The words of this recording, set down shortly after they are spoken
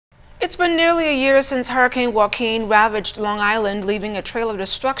It's been nearly a year since Hurricane Joaquin ravaged Long Island, leaving a trail of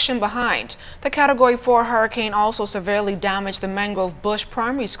destruction behind. The Category 4 hurricane also severely damaged the Mangrove Bush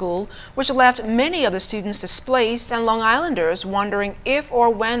Primary School, which left many of the students displaced and Long Islanders wondering if or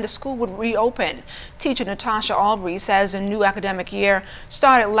when the school would reopen. Teacher Natasha Albury says the new academic year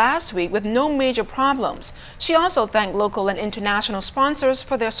started last week with no major problems. She also thanked local and international sponsors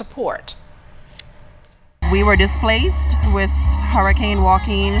for their support. We were displaced with Hurricane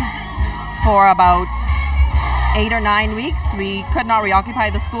Joaquin for about 8 or 9 weeks. We could not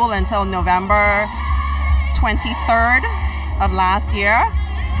reoccupy the school until November 23rd of last year.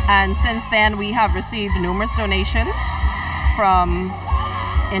 And since then, we have received numerous donations from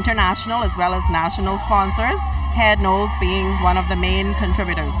international as well as national sponsors, Head Knowles being one of the main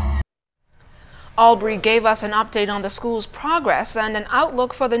contributors. Albury gave us an update on the school's progress and an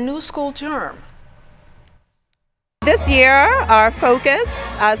outlook for the new school term. This year, our focus,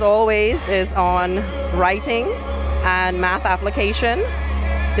 as always, is on writing and math application.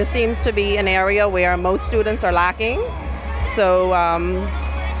 This seems to be an area where most students are lacking. So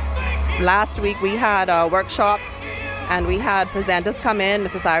last week we had workshops and we had presenters come in.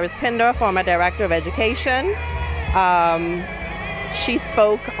 Mrs. Iris Pinder, former Director of Education. She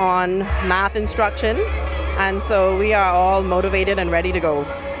spoke on math instruction, and so we are all motivated and ready to go.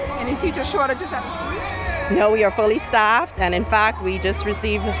 Any teacher shortages at the school? No, we are fully staffed, and in fact, we just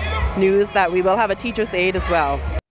received news that we will have a teacher's aide as well.